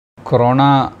Corona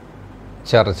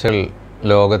ചർച്ചകൾ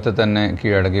ലോകത്തെ തന്നെ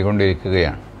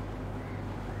കീഴടക്കിക്കൊണ്ടിരിക്കുകയാണ്.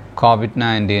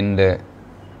 കോവിഡ്-19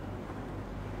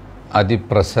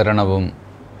 അതിപ്രസരണവും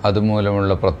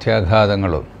അതുമൂലമുള്ള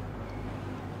പ്രത്യാഘാതങ്ങളും.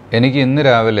 എനിക്ക് ഇന്ന്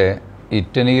രാവിലെ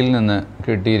ഇറ്റലിയിൽ നിന്ന്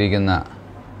കിട്ടിയിരിക്കുന്ന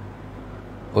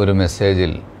ഒരു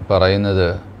മെസ്സേജിൽ പറയുന്നത്,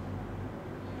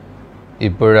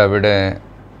 ഇപ്പോഴവിടെ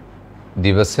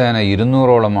ദിവസേന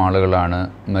 200ഓളം ആളുകളാണ്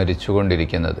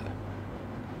മരിച്ചുകൊണ്ടിരിക്കുന്നത്.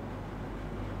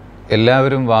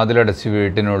 എല്ലാവരും വാതിലടച്ച്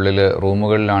വീട്ടിനുള്ളിൽ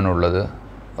റൂമുകളിലാണുള്ളത്.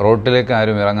 റോട്ടിലേക്ക്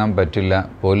ആരും ഇറങ്ങാൻ പറ്റില്ല.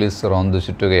 പോലീസ് റോന്തു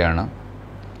ചുറ്റുകയാണ്.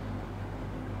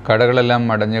 കടകളെല്ലാം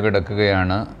അടഞ്ഞു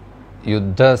കിടക്കുകയാണ്.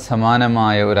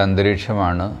 യുദ്ധസമാനമായ ഒരു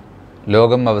അന്തരീക്ഷമാണ്.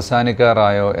 ലോകം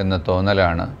അവസാനിക്കാറായോ എന്ന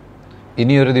തോന്നലാണ്.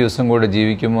 ഇനിയൊരു ദിവസം കൂടി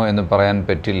ജീവിക്കുമോ എന്ന് പറയാൻ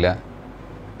പറ്റില്ല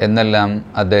എന്നെല്ലാം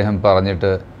അദ്ദേഹം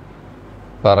പറഞ്ഞിട്ട്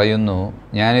പറയുന്നു,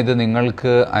 ഞാനിത്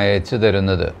നിങ്ങൾക്ക് അയച്ചു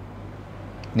തരുന്നത്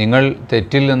നിങ്ങൾ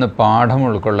തെറ്റിൽ നിന്ന് പാഠം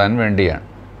ഉൾക്കൊള്ളാൻ വേണ്ടിയാണ്.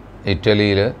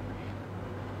 ഇറ്റലിയിൽ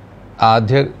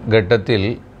ആദ്യഘട്ടത്തിൽ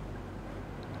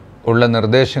ഉള്ള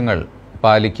നിർദ്ദേശങ്ങൾ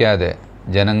പാലിക്കാതെ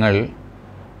ജനങ്ങൾ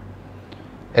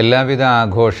എല്ലാവിധ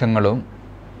ആഘോഷങ്ങളും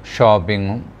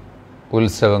ഷോപ്പിങ്ങും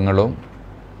ഉത്സവങ്ങളും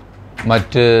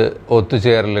മറ്റ്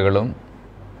ഒത്തുചേരലുകളും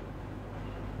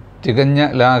തികഞ്ഞ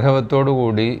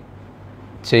ലാഘവത്തോടുകൂടി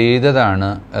ചെയ്തതാണ്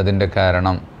അതിൻ്റെ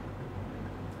കാരണം.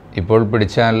 ഇപ്പോൾ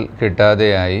പിടിച്ചാൽ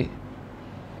കിട്ടാതെയായി.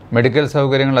 മെഡിക്കൽ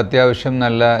സൗകര്യങ്ങൾ അത്യാവശ്യം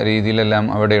നല്ല രീതിയിലെല്ലാം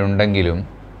അവിടെ ഉണ്ടെങ്കിലും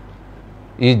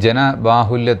ഈ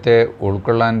ജനബാഹുല്യത്തെ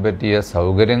ഉൾക്കൊള്ളാൻ പറ്റിയ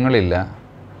സൗകര്യങ്ങളില്ല.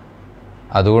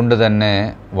 അതുകൊണ്ട് തന്നെ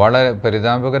വളരെ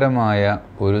പരിതാപകരമായ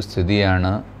ഒരു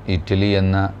സ്ഥിതിയാണ് ഇറ്റലി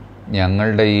എന്ന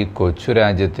ഞങ്ങളുടെ ഈ കൊച്ചു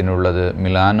രാജ്യത്തിനുള്ളത്.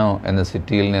 മിലാനോ എന്ന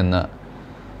സിറ്റിയിൽ നിന്ന്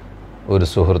ഒരു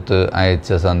സുഹൃത്ത്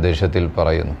അയച്ച സന്ദേശത്തിൽ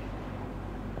പറയുന്നു.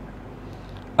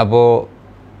 അപ്പോൾ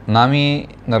നാം ഈ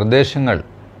നിർദ്ദേശങ്ങൾ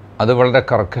അത് വളരെ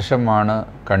കർക്കശമാണ്,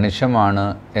 കണിശമാണ്.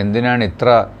 എന്തിനാണ് ഇത്ര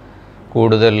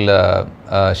കൂടുതൽ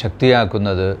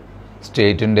ശക്തിയാക്കുന്നത്?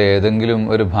 സ്റ്റേറ്റിൻ്റെ ഏതെങ്കിലും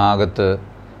ഒരു ഭാഗത്ത്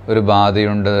ഒരു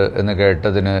ബാധയുണ്ട് എന്ന്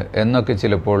കേട്ടതിന് എന്നൊക്കെ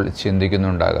ചിലപ്പോൾ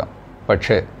ചിന്തിക്കുന്നുണ്ടാകാം.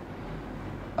 പക്ഷേ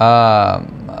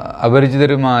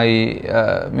അപരിചിതരുമായി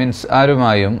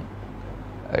ആരുമായും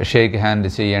ഷേക്ക്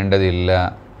ഹാൻഡ് ചെയ്യേണ്ടതില്ല.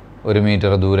 1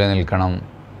 മീറ്റർ ദൂരെ നിൽക്കണം.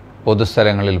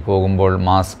 പൊതുസ്ഥലങ്ങളിൽ പോകുമ്പോൾ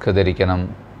മാസ്ക് ധരിക്കണം.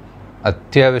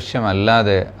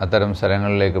 അത്യാവശ്യമല്ലാതെ അത്തരം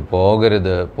സ്ഥലങ്ങളിലേക്ക്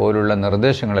പോകരുത് പോലുള്ള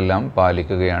നിർദ്ദേശങ്ങളെല്ലാം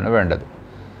പാലിക്കുകയാണ് വേണ്ടത്.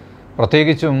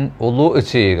 പ്രത്യേകിച്ചും വുളൂ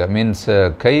ചെയ്യുക, മീൻസ്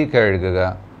കൈ കഴുകുക,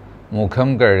 മുഖം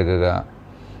കഴുകുക,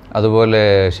 അതുപോലെ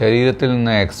ശരീരത്തിൽ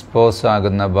നിന്ന് എക്സ്പോസ്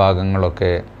ആകുന്ന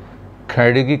ഭാഗങ്ങളൊക്കെ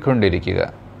കഴുകിക്കൊണ്ടിരിക്കുക.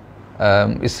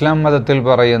 ഇസ്ലാം മതത്തിൽ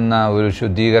പറയുന്ന ഒരു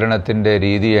ശുദ്ധീകരണത്തിൻ്റെ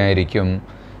രീതിയായിരിക്കും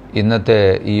ഇന്നത്തെ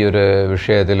ഈ ഒരു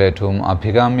വിഷയത്തിൽ ഏറ്റവും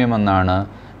അഭികാമ്യമെന്നാണ്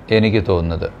എനിക്ക്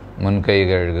തോന്നുന്നത്. മുൻകൈ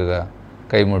കഴുകുക,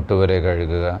 കൈമുട്ടുവരെ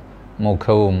കഴുകുക,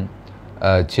 മുഖവും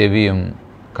ചെവിയും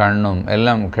കണ്ണും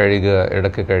എല്ലാം കഴുകുക,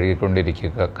 ഇടയ്ക്ക്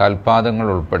കഴുകിക്കൊണ്ടിരിക്കുക, കാൽപാദങ്ങൾ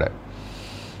ഉൾപ്പെടെ.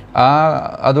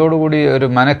 അതോടുകൂടി ഒരു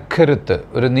മനക്കരുത്ത്,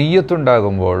 ഒരു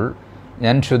നീയത്തുണ്ടാകുമ്പോൾ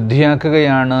ഞാൻ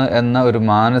ശുദ്ധിയാക്കുകയാണ് എന്ന ഒരു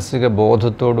മാനസിക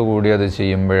ബോധത്തോടു കൂടി അത്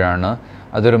ചെയ്യുമ്പോഴാണ്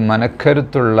അതൊരു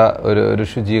മനക്കരുത്തുള്ള ഒരു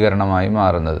ശുചീകരണമായി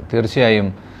മാറുന്നത്. തീർച്ചയായും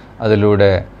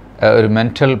അതിലൂടെ ഒരു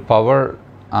മെൻ്റൽ പവർ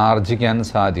ആർജിക്കാൻ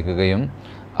സാധിക്കുകയും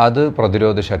അത്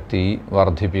പ്രതിരോധ ശക്തി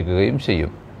വർദ്ധിപ്പിക്കുകയും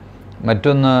ചെയ്യും.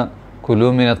 മറ്റൊന്ന്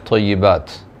കുലൂമിന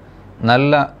ത്വയ്യിബാത്ത്,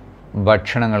 നല്ല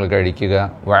ഭക്ഷണങ്ങൾ കഴിക്കുക.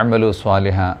 വഅമലു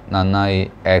സ്വാലിഹ, നന്നായി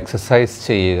എക്സസൈസ്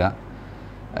ചെയ്യുക.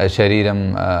 ശരീരം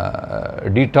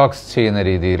ഡീടോക്സ് ചെയ്യുന്ന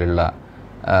രീതിയിലുള്ള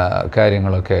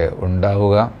കാര്യങ്ങളൊക്കെ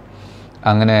ഉണ്ടാവുക.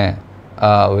 അങ്ങനെ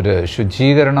ഒരു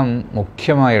ശുചീകരണം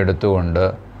മുഖ്യമായി എടുത്തുകൊണ്ട്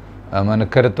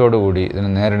മനക്കരുത്തോടുകൂടി ഇതിനെ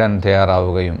നേരിടാൻ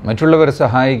തയ്യാറാവുകയും മറ്റുള്ളവരെ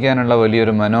സഹായിക്കാനുള്ള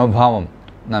വലിയൊരു മനോഭാവം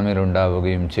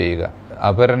നമ്മിലുണ്ടാവുകയും ചെയ്യുക.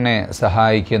 അപരനെ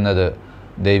സഹായിക്കുന്നത്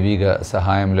ദൈവിക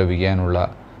സഹായം ലഭിക്കാനുള്ള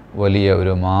വലിയ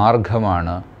ഒരു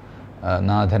മാർഗമാണ്.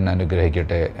 നാഥൻ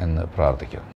അനുഗ്രഹിക്കട്ടെ എന്ന് പ്രാർത്ഥിക്കുന്നു.